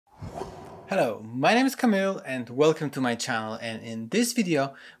Hello, my name is Camille and welcome to my channel, and in this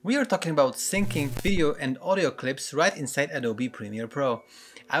video we are talking about syncing video and audio clips right inside Adobe Premiere Pro.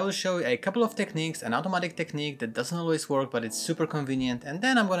 I will show you a couple of techniques, an automatic technique that doesn't always work but it's super convenient, and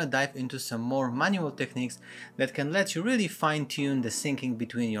then I'm gonna dive into some more manual techniques that can let you really fine-tune the syncing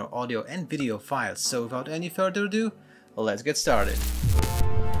between your audio and video files. So without any further ado, let's get started.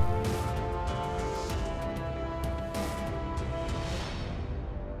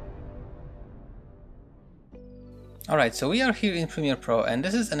 Alright, so we are here in Premiere Pro, and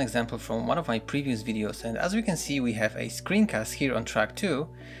this is an example from one of my previous videos, and as we can see we have a screencast here on track 2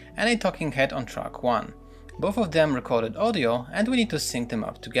 and a talking head on track 1. Both of them recorded audio and we need to sync them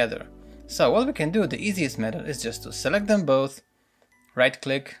up together. So what we can do, the easiest method is just to select them both, right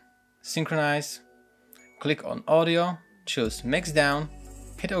click, synchronize, click on audio, choose mix down,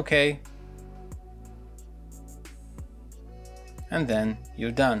 hit OK, and then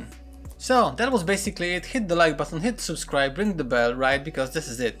you're done. So that was basically it. Hit the like button, hit subscribe, ring the bell, right? Because this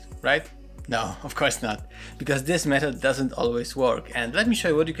is it, right? No, of course not, because this method doesn't always work, and let me show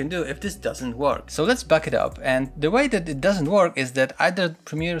you what you can do if this doesn't work. So let's back it up, and the way that it doesn't work is that either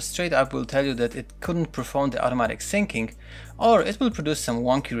Premiere straight up will tell you that it couldn't perform the automatic syncing, or it will produce some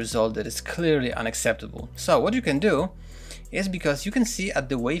wonky result that is clearly unacceptable. So what you can do is, because you can see at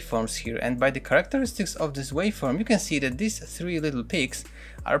the waveforms here, and by the characteristics of this waveform you can see that these three little peaks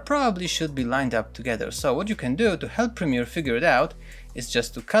are probably should be lined up together. So what you can do to help Premiere figure it out is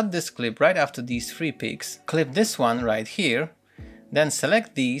just to cut this clip right after these three peaks, clip this one right here, then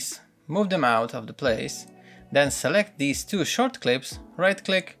select these, move them out of the place, then select these two short clips, right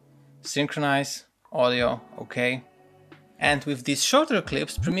click, synchronize, audio, OK. And with these shorter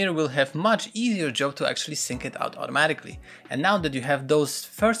clips, Premiere will have much easier job to actually sync it out automatically. And now that you have those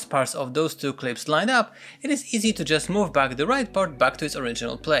first parts of those two clips lined up, it is easy to just move back the right part back to its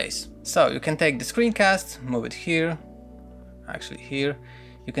original place. So you can take the screencast, move it here, actually here.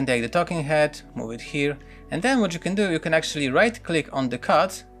 You can take the talking head, move it here. And then what you can do, you can actually right click on the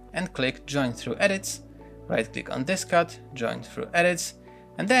cut and click join through edits. Right click on this cut, join through edits.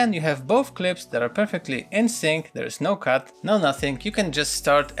 And then you have both clips that are perfectly in sync, there is no cut, no nothing. You can just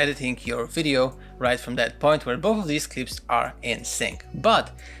start editing your video right from that point where both of these clips are in sync.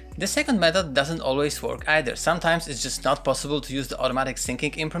 But the second method doesn't always work either. Sometimes it's just not possible to use the automatic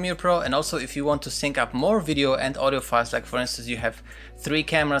syncing in Premiere Pro, and also if you want to sync up more video and audio files, like for instance you have 3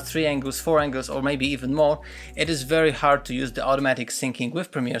 cameras, 3 angles, 4 angles, or maybe even more, it is very hard to use the automatic syncing with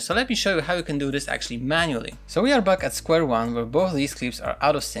Premiere. So let me show you how you can do this actually manually. So we are back at square one where both these clips are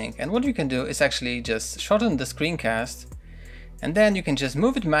out of sync, and what you can do is actually just shorten the screencast, and then you can just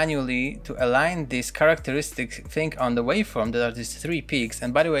move it manually to align this characteristic thing on the waveform that are these 3 peaks.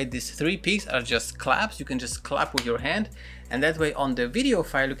 And by the way, these 3 peaks are just claps. You can just clap with your hand, and that way on the video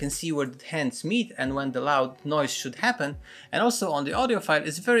file you can see where the hands meet and when the loud noise should happen. And also on the audio file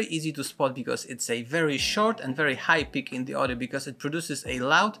it's very easy to spot because it's a very short and very high peak in the audio, because it produces a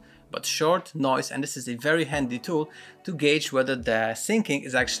loud but short noise, and this is a very handy tool to gauge whether the syncing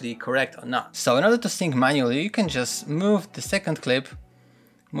is actually correct or not. So in order to sync manually, you can just move the second clip,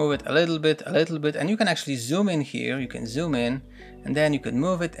 move it a little bit, and you can actually zoom in here. You can zoom in and then you can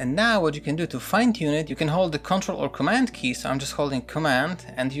move it. And now what you can do to fine tune it, you can hold the Control or Command key. So I'm just holding Command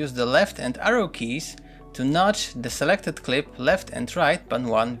and use the left and arrow keys to nudge the selected clip left and right by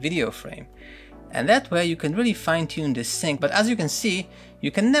one video frame. And that way you can really fine tune this sync. But as you can see, you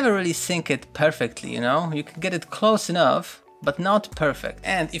can never really sync it perfectly, you know? You can get it close enough, but not perfect.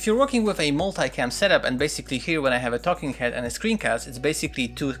 And if you're working with a multicam setup, and basically here when I have a talking head and a screencast, it's basically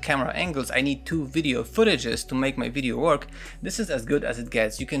 2 camera angles. I need 2 video footages to make my video work. This is as good as it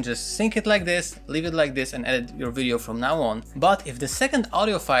gets. You can just sync it like this, leave it like this, and edit your video from now on. But if the second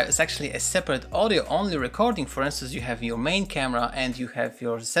audio file is actually a separate audio only recording, for instance you have your main camera and you have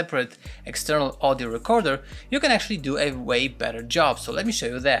your separate external audio recorder, you can actually do a way better job. So let me show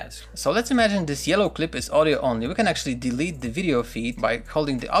you that. So let's imagine this yellow clip is audio only. We can actually delete the video feed by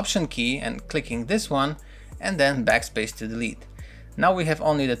holding the Option key and clicking this one and then backspace to delete. Now we have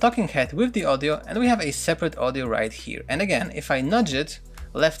only the talking head with the audio, and we have a separate audio right here. And again, if I nudge it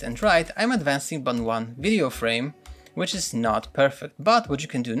left and right, I'm advancing by 1 video frame, which is not perfect. But what you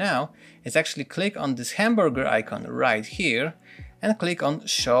can do now is actually click on this hamburger icon right here and click on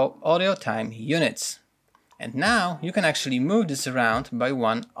Show Audio Time Units. And now you can actually move this around by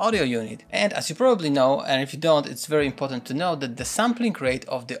one audio unit. And as you probably know, and if you don't, it's very important to know that the sampling rate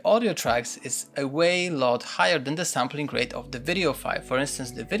of the audio tracks is a lot higher than the sampling rate of the video file. For instance,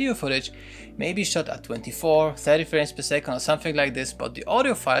 the video footage may be shot at 24, 30 frames per second or something like this, but the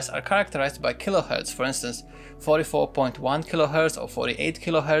audio files are characterized by kilohertz. For instance, 44.1 kilohertz or 48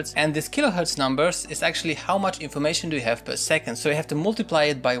 kilohertz, and this kilohertz numbers is actually how much information do you have per second. So you have to multiply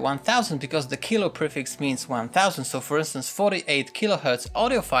it by 1000 because the kilo prefix means 1000. So for instance, 48 kilohertz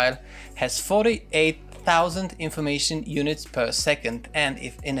audio file has 48,000 information units per second, and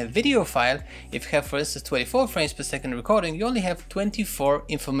if in a video file, if you have for instance 24 frames per second recording, you only have 24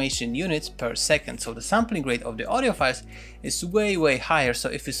 information units per second. So the sampling rate of the audio files is way higher. So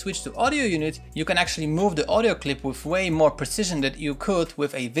if you switch to audio unit, you can actually move the audio clip with way more precision than you could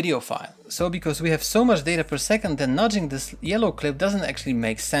with a video file. So because we have so much data per second, then nudging this yellow clip doesn't actually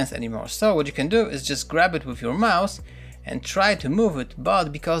make sense anymore. So what you can do is just grab it with your mouse and try to move it,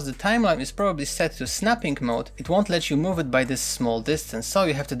 but because the timeline is probably set to snapping mode, it won't let you move it by this small distance. So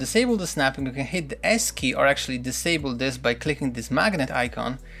you have to disable the snapping. You can hit the S key or actually disable this by clicking this magnet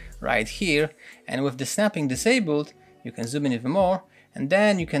icon right here, and with the snapping disabled, you can zoom in even more, and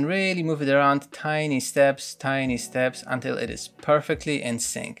then you can really move it around tiny steps until it is perfectly in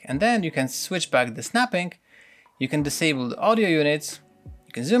sync. And then you can switch back the snapping, you can disable the audio units,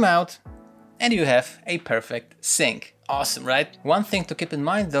 you can zoom out, and you have a perfect sync. Awesome, right? One thing to keep in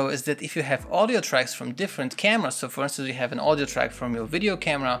mind though is that if you have audio tracks from different cameras, so for instance you have an audio track from your video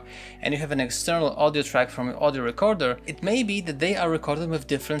camera and you have an external audio track from your audio recorder, it may be that they are recorded with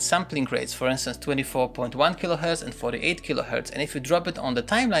different sampling rates, for instance 24.1 kHz and 48 kHz, and if you drop it on the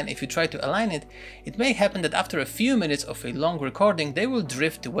timeline, if you try to align it, it may happen that after a few minutes of a long recording they will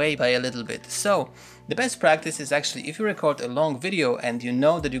drift away by a little bit. So the best practice is actually if you record a long video and you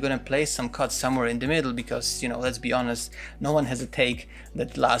know that you're gonna place some cuts somewhere in the middle because, you know, let's be honest, no one has a take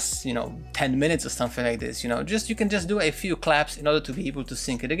that lasts, 10 minutes or something like this, you can just do a few claps in order to be able to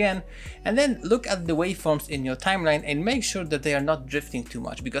sync it again, and then look at the waveforms in your timeline and make sure that they are not drifting too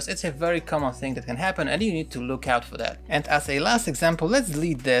much, because it's a very common thing that can happen and you need to look out for that. And as a last example, let's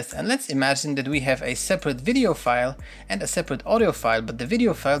delete this and let's imagine that we have a separate video file and a separate audio file, but the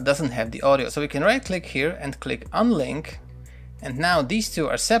video file doesn't have the audio. So we can right click here and click unlink, and now these two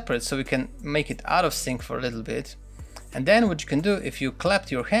are separate, so we can make it out of sync for a little bit. And then what you can do, if you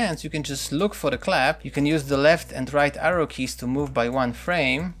clapped your hands, you can just look for the clap. You can use the left and right arrow keys to move by one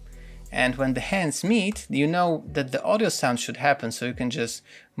frame. And when the hands meet, you know that the audio sound should happen. So you can just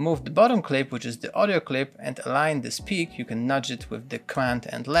move the bottom clip, which is the audio clip, and align this peak. You can nudge it with the command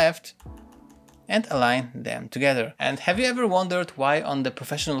and left and align them together. And have you ever wondered why on the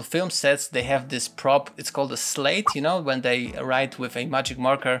professional film sets they have this prop? It's called a slate, when they write with a magic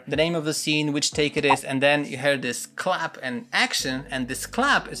marker the name of the scene, which take it is, and then you hear this clap and action, and this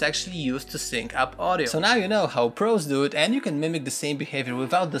clap is actually used to sync up audio. So now you know how pros do it, and you can mimic the same behavior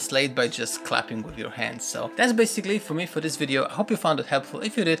without the slate by just clapping with your hands. So that's basically for me for this video. I hope you found it helpful.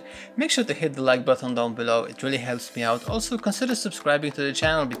 If you did, make sure to hit the like button down below. It really helps me out. Also consider subscribing to the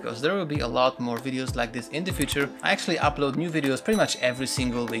channel because there will be a lot more videos like this in the future. I actually upload new videos pretty much every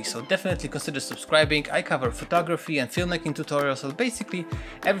single week, so definitely consider subscribing. I cover photography and filmmaking tutorials, so basically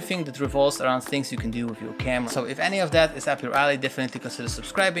everything that revolves around things you can do with your camera. So if any of that is up your alley, definitely consider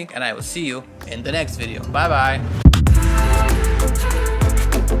subscribing, and I will see you in the next video. Bye bye!